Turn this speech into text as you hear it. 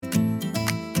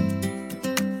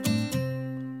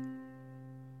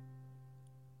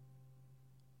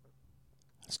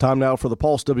It's time now for the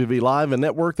Pulse WV Live, a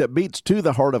network that beats to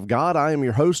the heart of God. I am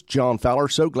your host, John Fowler.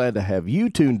 So glad to have you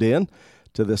tuned in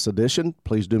to this edition.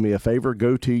 Please do me a favor.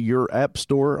 Go to your app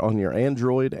store on your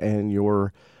Android and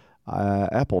your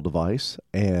Apple device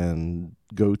and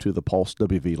go to the Pulse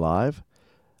WV Live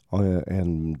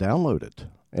and download it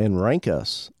and rank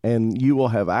us. And you will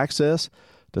have access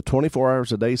to 24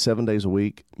 hours a day, 7 days a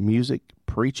week, music,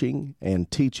 preaching, and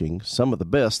teaching, some of the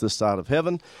best this side of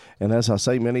heaven. And as I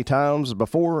say many times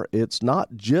before, it's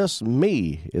not just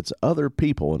me, it's other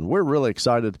people. And we're really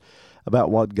excited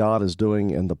about what God is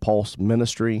doing in the Pulse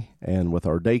ministry and with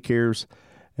our daycares.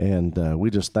 And we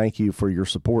just thank you for your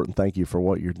support and thank you for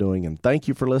what you're doing. And thank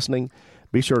you for listening.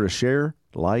 Be sure to share,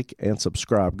 like, and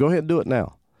subscribe. Go ahead and do it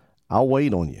now. I'll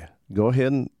wait on you. Go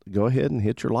ahead and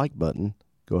hit your like button.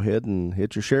 Go ahead and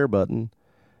hit your share button.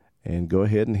 And go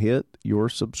ahead and hit your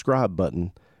subscribe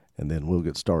button, and then we'll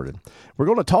get started. We're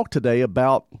going to talk today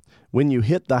about when you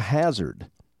hit the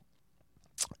hazard.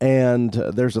 And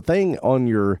there's a thing on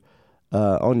your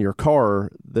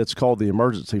car that's called the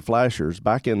emergency flashers.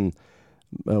 Back in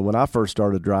when I first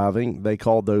started driving, they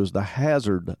called those the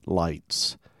hazard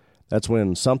lights. That's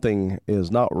when something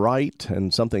is not right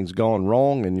and something's gone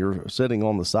wrong, and you're sitting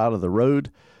on the side of the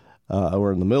road.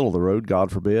 Or in the middle of the road,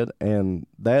 God forbid, and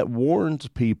that warns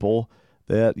people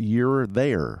that you're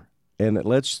there, and it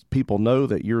lets people know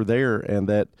that you're there and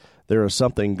that there is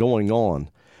something going on.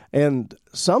 And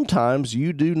sometimes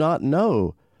you do not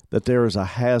know that there is a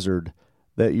hazard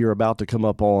that you're about to come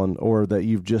up on or that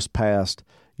you've just passed.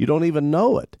 You don't even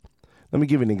know it. Let me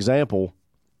give you an example.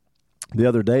 The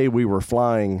other day we were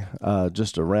flying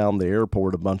just around the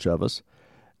airport, a bunch of us.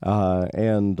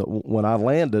 And when I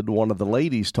landed, one of the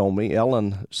ladies told me,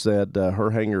 Ellen said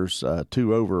her hangar's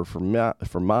 2 over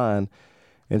from mine,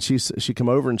 and she come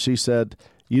over and she said,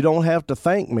 "You don't have to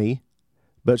thank me,"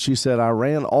 but she said, "I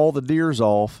ran all the deers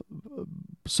off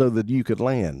so that you could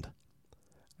land."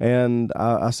 And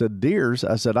I said, "Deers?"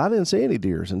 I said, "I didn't see any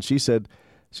deers." And she said,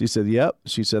 "Yep."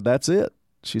 She said, "That's it."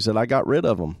 She said, "I got rid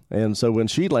of them." And so when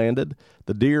she landed,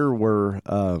 the deer were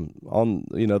on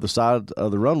the side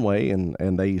of the runway,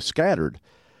 and they scattered.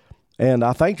 And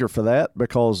I thanked her for that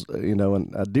because,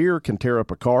 a deer can tear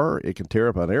up a car. It can tear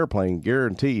up an airplane,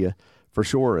 guarantee you, for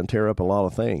sure, and tear up a lot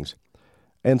of things.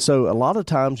 And so a lot of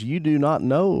times you do not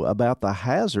know about the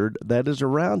hazard that is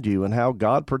around you and how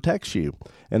God protects you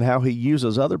and how he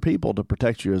uses other people to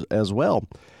protect you as well.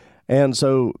 And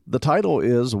so the title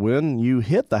is When You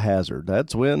Hit the Hazard.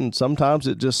 That's when sometimes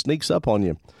it just sneaks up on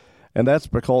you. And that's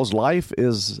because life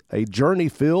is a journey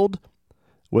filled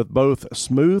with both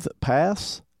smooth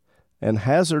paths and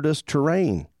hazardous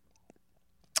terrain.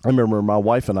 I remember my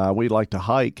wife and I, we like to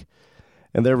hike,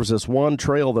 and there was this one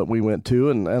trail that we went to,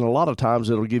 and a lot of times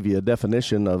it'll give you a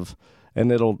definition of,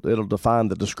 and it'll define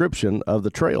the description of the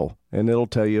trail, and it'll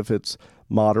tell you if it's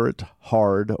moderate,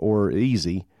 hard, or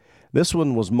easy. This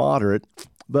one was moderate,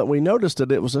 but we noticed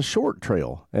that it was a short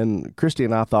trail. And Christy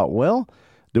and I thought, well,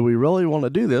 do we really want to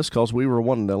do this? Because we were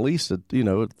wanting at least a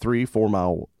 3-4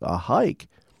 mile hike.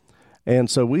 And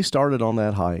so we started on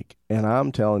that hike. And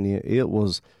I'm telling you, it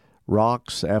was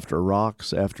rocks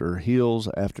after hills,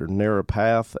 after narrow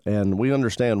path. And we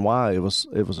understand why it was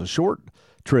a short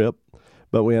trip,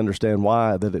 but we understand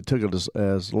why that it took it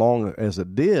as long as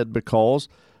it did because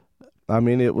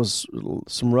it was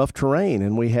some rough terrain,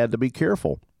 and we had to be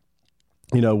careful.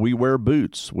 We wear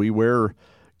boots, we wear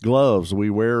gloves, we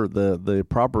wear the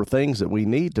proper things that we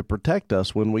need to protect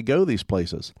us when we go these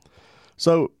places.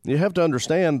 So you have to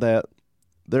understand that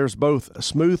there's both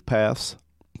smooth paths,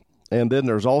 and then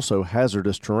there's also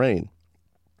hazardous terrain.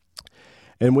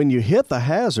 And when you hit the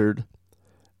hazard,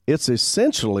 it's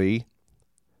essentially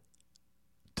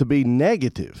to be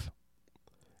negative.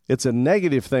 It's a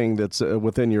negative thing that's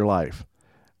within your life.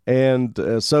 And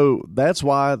so that's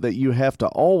why that you have to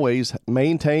always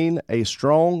maintain a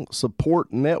strong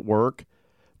support network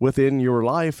within your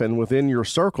life and within your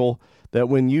circle, that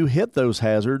when you hit those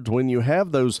hazards, when you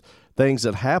have those things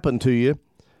that happen to you,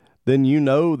 then you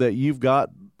know that you've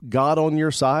got God on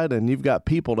your side and you've got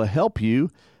people to help you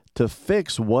to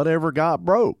fix whatever got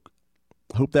broke.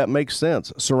 Hope that makes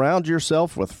sense. Surround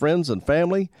yourself with friends and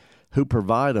family who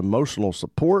provide emotional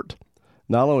support.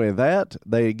 Not only that,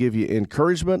 they give you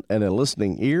encouragement and a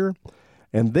listening ear.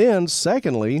 And then,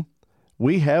 secondly,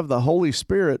 we have the Holy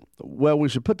Spirit. Well, we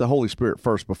should put the Holy Spirit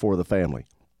first before the family.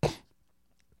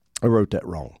 I wrote that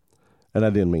wrong, and I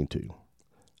didn't mean to.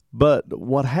 But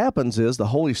what happens is the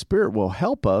Holy Spirit will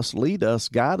help us, lead us,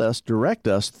 guide us, direct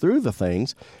us through the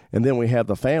things, and then we have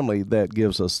the family that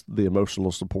gives us the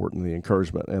emotional support and the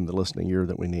encouragement and the listening ear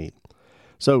that we need.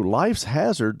 So life's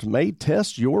hazards may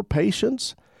test your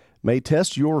patience, may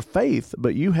test your faith,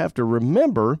 but you have to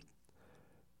remember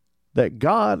that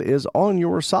God is on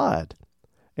your side.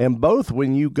 And both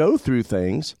when you go through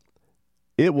things,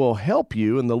 it will help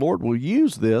you, and the Lord will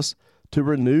use this to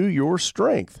renew your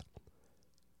strength.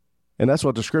 And that's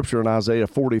what the scripture in Isaiah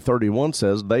 40:31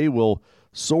 says, they will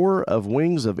soar of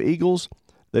wings of eagles,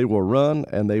 they will run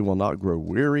and they will not grow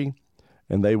weary,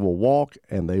 and they will walk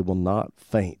and they will not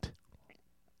faint.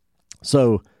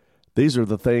 So these are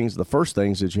the first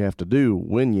things that you have to do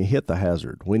when you hit the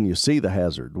hazard, when you see the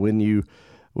hazard, when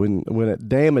it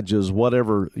damages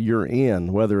whatever you're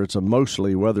in, whether it's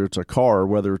emotionally, whether it's a car,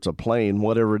 whether it's a plane,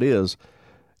 whatever it is.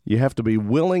 You have to be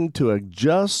willing to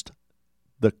adjust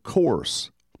the course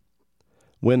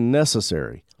when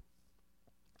necessary,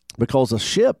 because a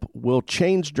ship will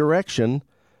change direction,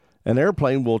 an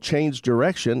airplane will change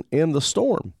direction in the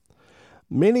storm.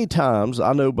 Many times,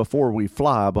 I know before we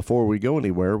fly, before we go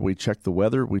anywhere, we check the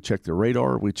weather, we check the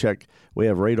radar, we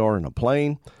have radar in a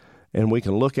plane, and we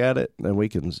can look at it and we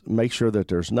can make sure that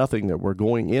there's nothing that we're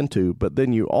going into. But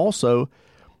then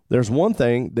there's one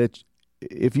thing that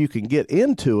if you can get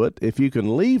into it, if you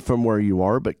can leave from where you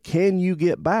are, but can you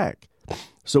get back?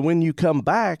 So when you come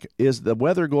back, is the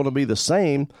weather going to be the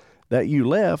same that you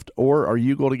left, or are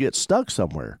you going to get stuck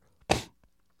somewhere?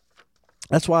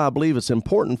 That's why I believe it's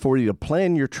important for you to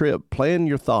plan your trip, plan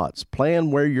your thoughts,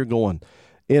 plan where you're going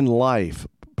in life,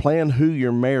 plan who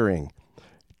you're marrying.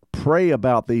 Pray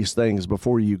about these things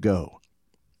before you go.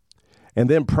 And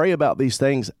then pray about these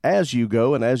things as you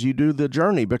go and as you do the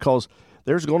journey, because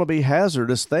there's going to be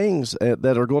hazardous things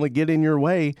that are going to get in your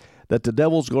way that the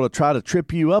devil's going to try to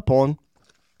trip you up on,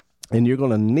 and you're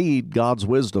going to need God's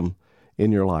wisdom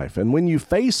in your life. And when you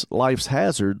face life's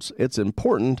hazards, it's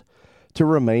important to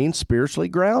remain spiritually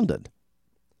grounded.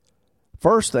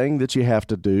 First thing that you have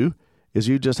to do is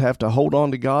you just have to hold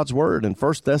on to God's word. In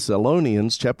 1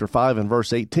 Thessalonians chapter 5 and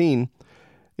verse 18,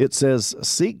 it says,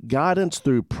 seek guidance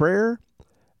through prayer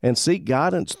and seek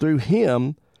guidance through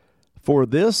him, for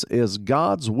this is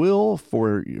God's will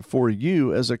for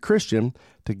you as a Christian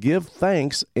to give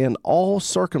thanks in all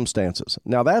circumstances.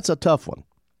 Now, that's a tough one.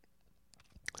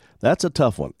 That's a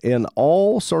tough one. In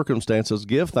all circumstances,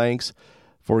 give thanks,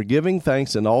 for giving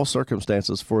thanks in all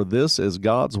circumstances, for this is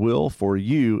God's will for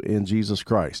you in Jesus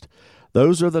Christ.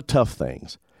 Those are the tough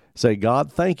things. Say,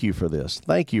 God, thank you for this.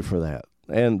 Thank you for that.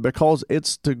 And because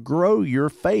it's to grow your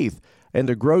faith and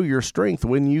to grow your strength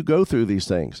when you go through these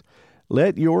things.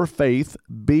 Let your faith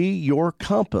be your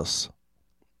compass,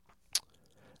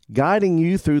 guiding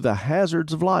you through the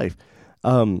hazards of life.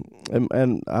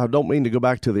 And I don't mean to go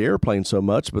back to the airplane so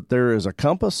much, but there is a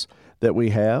compass that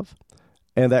we have,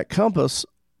 and that compass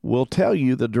will tell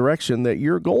you the direction that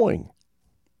you're going.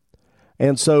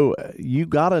 And so you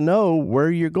got to know where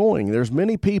you're going. There's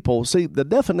many people. See, the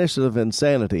definition of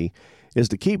insanity is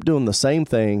to keep doing the same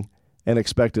thing and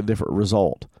expect a different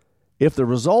result. If the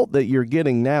result that you're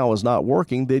getting now is not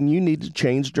working, then you need to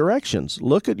change directions.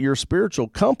 Look at your spiritual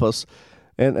compass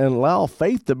and allow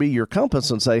faith to be your compass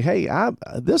and say, hey,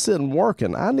 this isn't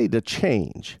working. I need to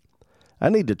change. I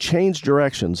need to change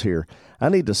directions here. I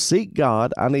need to seek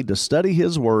God. I need to study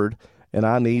his word, and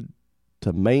I need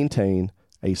to maintain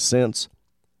a sense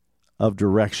of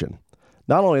direction.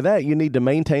 Not only that, you need to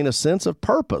maintain a sense of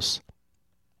purpose.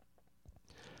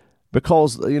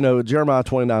 Because, Jeremiah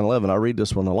 29:11, I read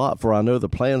this one a lot. For I know the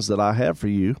plans that I have for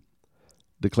you,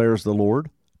 declares the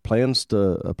Lord, plans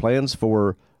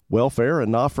for welfare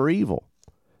and not for evil,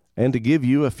 and to give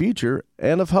you a future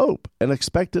and of hope, an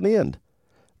expected end.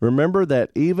 Remember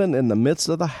that even in the midst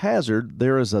of the hazard,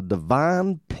 there is a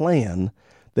divine plan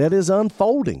that is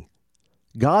unfolding.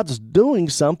 God's doing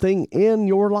something in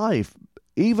your life,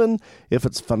 even if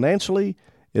it's financially,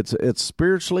 it's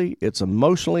spiritually, it's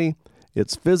emotionally,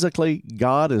 it's physically.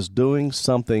 God is doing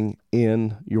something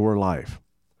in your life.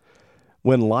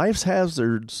 When life's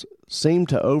hazards seem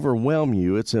to overwhelm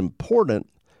you, it's important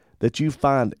that you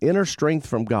find inner strength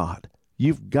from God.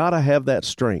 You've got to have that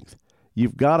strength.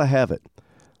 You've got to have it.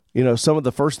 Some of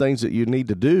the first things that you need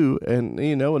to do,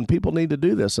 and people need to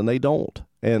do this, and they don't,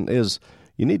 is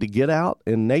you need to get out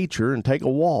in nature and take a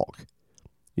walk.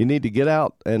 You need to get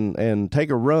out and take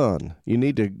a run. You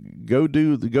need to go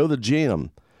to the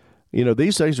gym.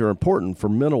 These things are important for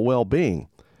mental well-being.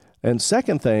 And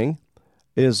second thing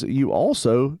is you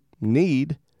also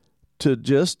need to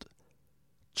just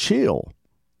chill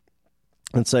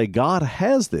and say, God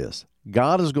has this.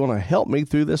 God is going to help me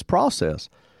through this process.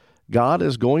 God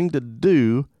is going to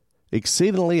do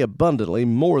exceedingly abundantly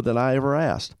more than I ever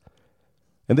asked.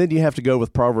 And then you have to go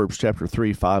with Proverbs chapter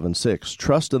 3, 5, and 6.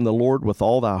 Trust in the Lord with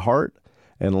all thy heart,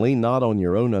 and lean not on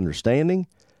your own understanding.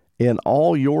 In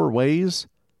all your ways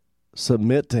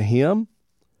submit to Him,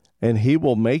 and He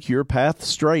will make your path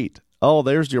straight. Oh,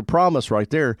 there's your promise right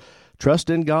there. Trust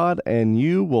in God, and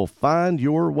you will find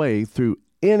your way through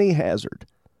any hazard,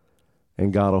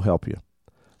 and God will help you.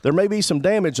 There may be some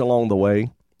damage along the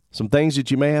way, some things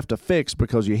that you may have to fix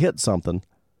because you hit something,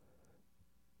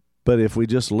 but if we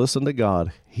just listen to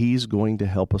God, He's going to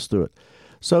help us through it.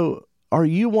 So are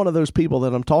you one of those people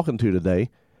that I'm talking to today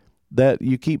that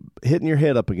you keep hitting your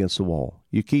head up against the wall?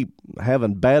 You keep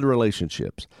having bad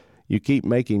relationships. You keep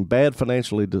making bad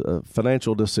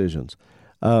financial decisions.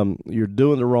 You're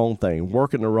doing the wrong thing,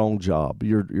 working the wrong job.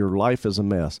 Your life is a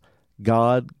mess.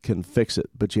 God can fix it,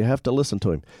 but you have to listen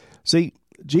to Him. See,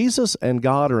 Jesus and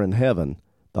God are in heaven.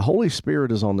 The Holy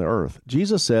Spirit is on the earth.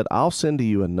 Jesus said, I'll send to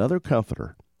you another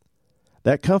comforter.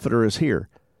 That comforter is here.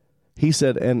 He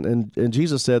said, and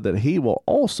Jesus said that He will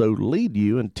also lead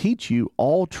you and teach you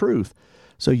all truth.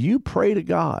 So you pray to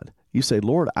God. You say,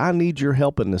 Lord, I need your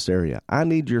help in this area. I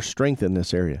need your strength in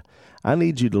this area. I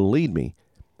need you to lead me,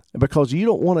 because you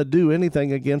don't want to do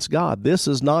anything against God. This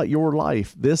is not your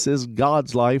life. This is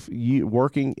God's life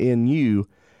working in you,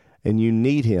 and you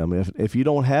need Him. If you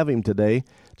don't have Him today,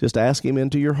 just ask Him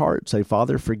into your heart. Say,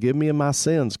 Father, forgive me of my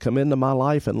sins. Come into my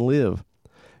life and live.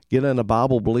 Get in a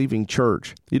Bible-believing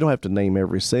church. You don't have to name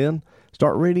every sin.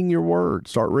 Start reading your Word.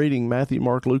 Start reading Matthew,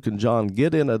 Mark, Luke, and John.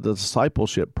 Get in a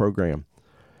discipleship program.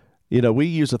 You know, we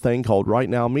use a thing called Right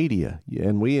Now Media,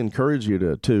 and we encourage you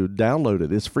to download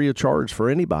it. It's free of charge for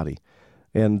anybody.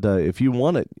 And if you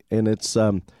want it, and it's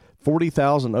over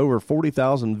 40,000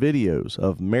 videos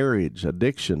of marriage,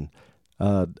 addiction,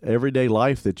 everyday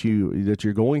life that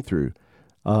you're going through.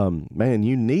 Man,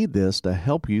 you need this to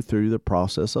help you through the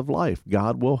process of life.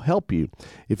 God will help you.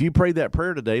 If you prayed that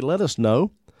prayer today, let us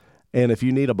know. And if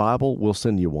you need a Bible, we'll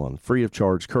send you one, free of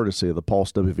charge, courtesy of the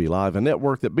Pulse WV Live, a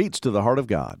network that beats to the heart of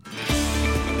God.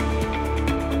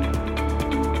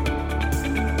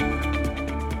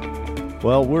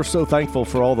 Well, we're so thankful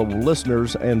for all the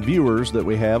listeners and viewers that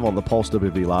we have on the Pulse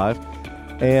WV Live.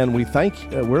 And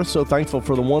we're so thankful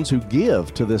for the ones who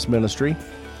give to this ministry.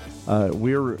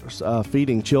 We're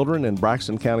feeding children in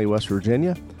Braxton County, West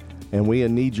Virginia, and we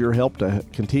need your help to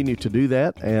continue to do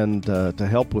that and to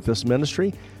help with this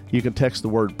ministry. You can text the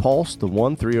word PULSE to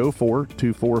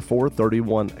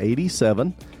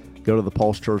 1-304-244-3187. Go to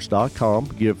thepulsechurch.com,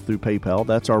 give through PayPal.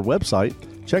 That's our website.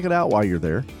 Check it out while you're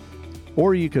there.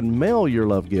 Or you can mail your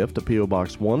love gift to P.O.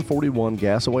 Box 141,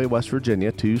 Gassaway, West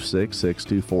Virginia,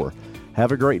 26624.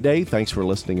 Have a great day. Thanks for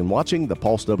listening and watching the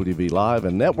Pulse WV Live,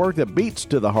 a network that beats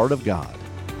to the heart of God.